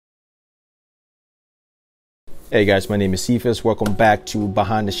Hey guys, my name is Cephas. Welcome back to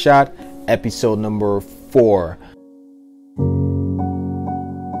Behind the Shot, episode number 4.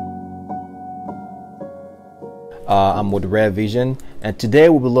 I'm with Rare Vision, and today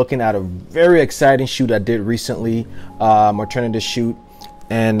we'll be looking at a very exciting shoot I did recently, maternity shoot,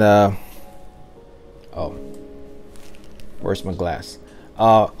 and oh, where's my glass?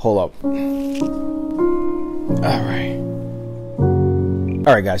 Hold up.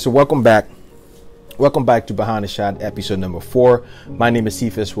 All right, guys. So welcome back. Welcome back to Behind the Shot, episode number 4. My name is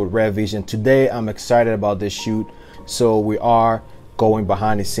Cephas with Rare Vision. Today, I'm excited about this shoot. So we are going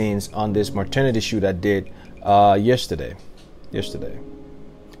behind the scenes on this maternity shoot I did yesterday.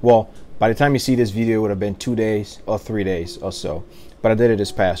 Well, by the time you see this video, it would have been 2 days or 3 days or so. But I did it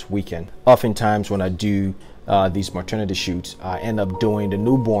this past weekend. Oftentimes when I do these maternity shoots, I end up doing the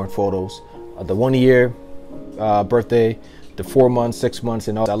newborn photos, the 1 year birthday, the 4 months, 6 months,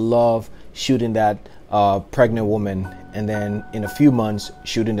 and all. I love shooting that pregnant woman, and then in a few months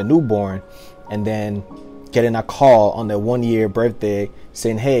shooting the newborn, and then getting a call on their 1 year birthday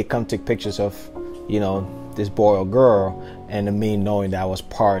saying, hey, come take pictures of, this boy or girl, and me knowing that I was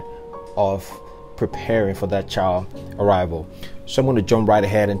part of preparing for that child arrival. So I'm going to jump right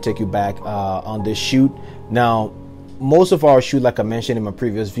ahead and take you back on this shoot. Now, most of our shoot, like I mentioned in my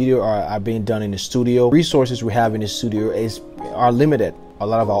previous video, are being done in the studio. Resources we have in the studio are limited. A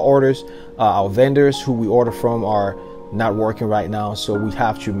lot of our orders, our vendors who we order from are not working right now, so we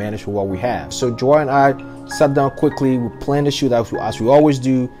have to manage with what we have. So Joy and I sat down quickly. We planned the shoot as we always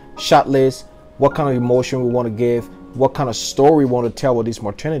do. Shot list, what kind of emotion we want to give, what kind of story we want to tell with these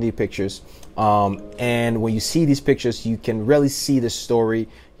maternity pictures. And when you see these pictures, you can really see the story.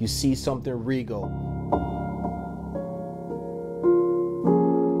 You see something regal.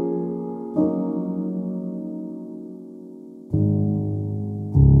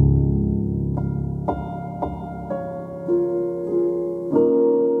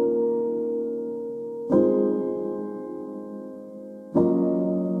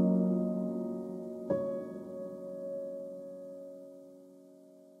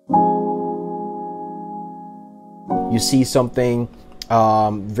 You see something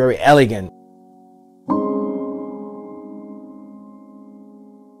very elegant.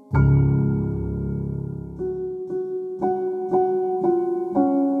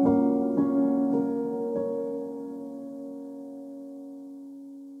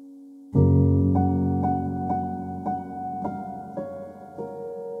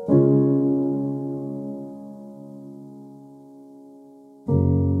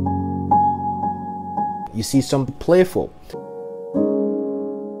 You see something playful.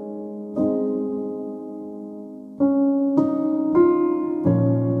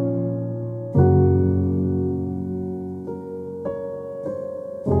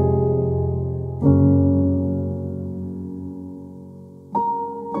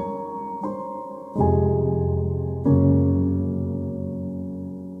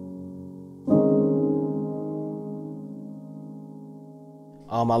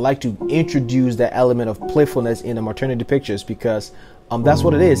 I like to introduce that element of playfulness in the maternity pictures because that's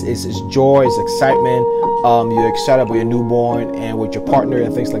what it is. It's joy, it's excitement. You're excited about your newborn and with your partner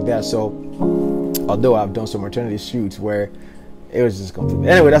and things like that. So, although I've done some maternity shoots where it was just complete.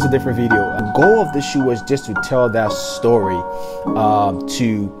 Anyway, that's a different video. The goal of this shoot was just to tell that story,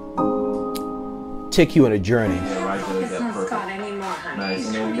 to take you on a journey. Nice.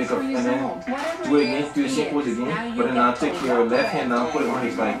 And then make up, and then do it again, do the same pose again, but then I'll take your left hand down, put it on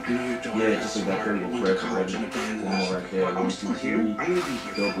his like, yeah, just like that, pretty press ready. One more right there, 1, 2, 3,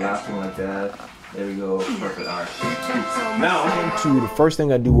 go last one like that. There we go, perfect, all right. Now, the first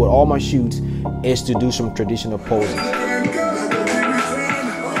thing I do with all my shoots is to do some traditional poses.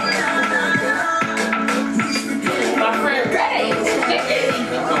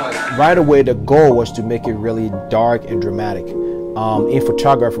 Right away, the goal was to make it really dark and dramatic. In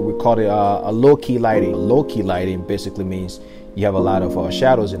photography, we call it a low-key lighting. Low-key lighting basically means you have a lot of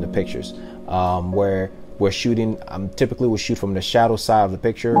shadows in the pictures. Where we're shooting, typically we shoot from the shadow side of the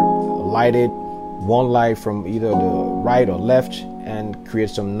picture, lighted, one light from either the right or left, and create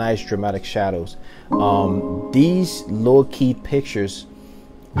some nice dramatic shadows. These low-key pictures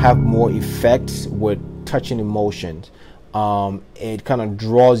have more effects with touching emotions. It kind of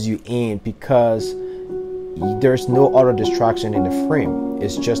draws you in because there's no other distraction in the frame.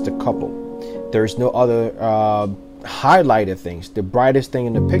 It's just a couple. There's no other highlighted things. The brightest thing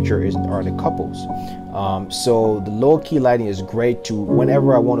in the picture are the couples. So the low key lighting is great to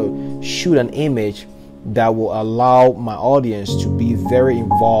whenever I want to shoot an image that will allow my audience to be very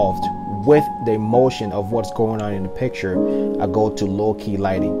involved with the emotion of what's going on in the picture, I go to low key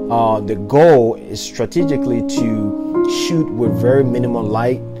lighting. The goal is strategically to shoot with very minimal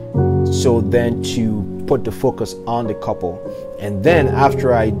light, so then to put the focus on the couple. And then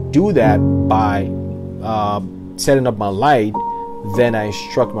after I do that by setting up my light, then I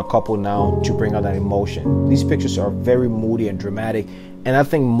instruct my couple now to bring out that emotion. These pictures are very moody and dramatic, and I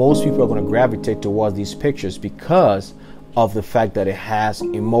think most people are going to gravitate towards these pictures because of the fact that it has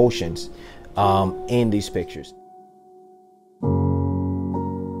emotions in these pictures.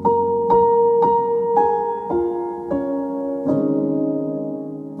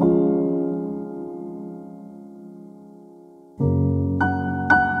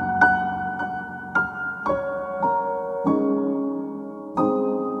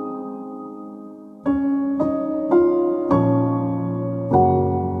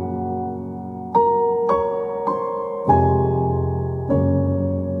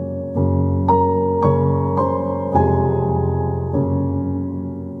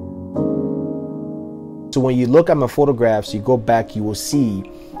 So when you look at my photographs, you go back, you will see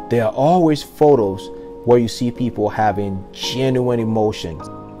there are always photos where you see people having genuine emotions.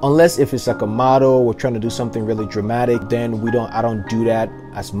 Unless if it's like a model, we're trying to do something really dramatic, then I don't do that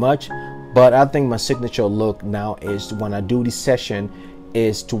as much. But I think my signature look now is when I do this session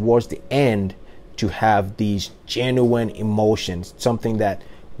is towards the end to have these genuine emotions, something that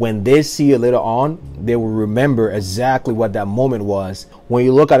when they see it later on, they will remember exactly what that moment was. When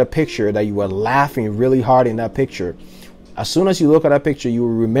you look at a picture that you were laughing really hard in that picture, as soon as you look at that picture, you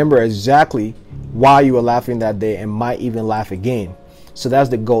will remember exactly why you were laughing that day and might even laugh again. So that's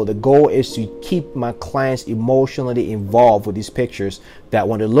the goal. The goal is to keep my clients emotionally involved with these pictures, that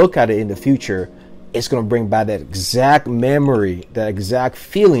when they look at it in the future, it's going to bring back that exact memory, that exact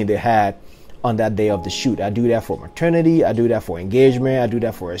feeling they had on that day of the shoot. I do that for maternity, I do that for engagement, I do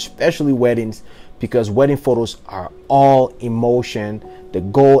that for especially weddings, because wedding photos are all emotion. The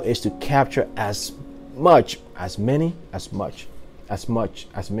goal is to capture as many,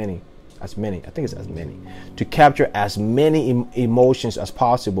 to capture as many emotions as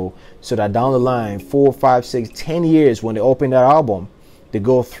possible, so that down the line, 4, 5, 6, 10 years, when they open that album, they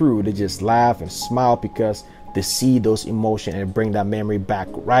go through, they just laugh and smile because they see those emotions and bring that memory back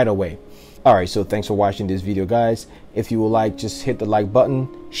right away. Alright, so thanks for watching this video, guys. If you would like, just hit the like button,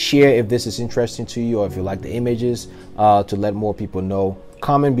 share if this is interesting to you, or if you like the images, to let more people know.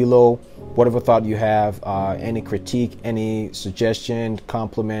 Comment below whatever thought you have, any critique, any suggestion,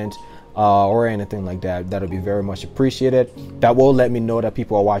 compliment, or anything like that. That'll be very much appreciated. That will let me know that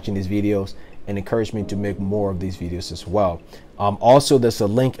people are watching these videos and encourage me to make more of these videos as well. Also, there's a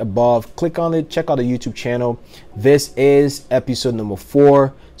link above. Click on it, check out the YouTube channel. This is episode number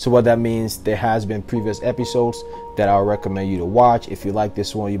 4. So what that means, there has been previous episodes that I'll recommend you to watch. If you like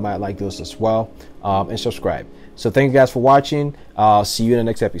this one, you might like those as well, and subscribe. So thank you guys for watching. I'll see you in the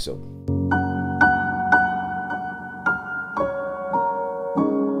next episode.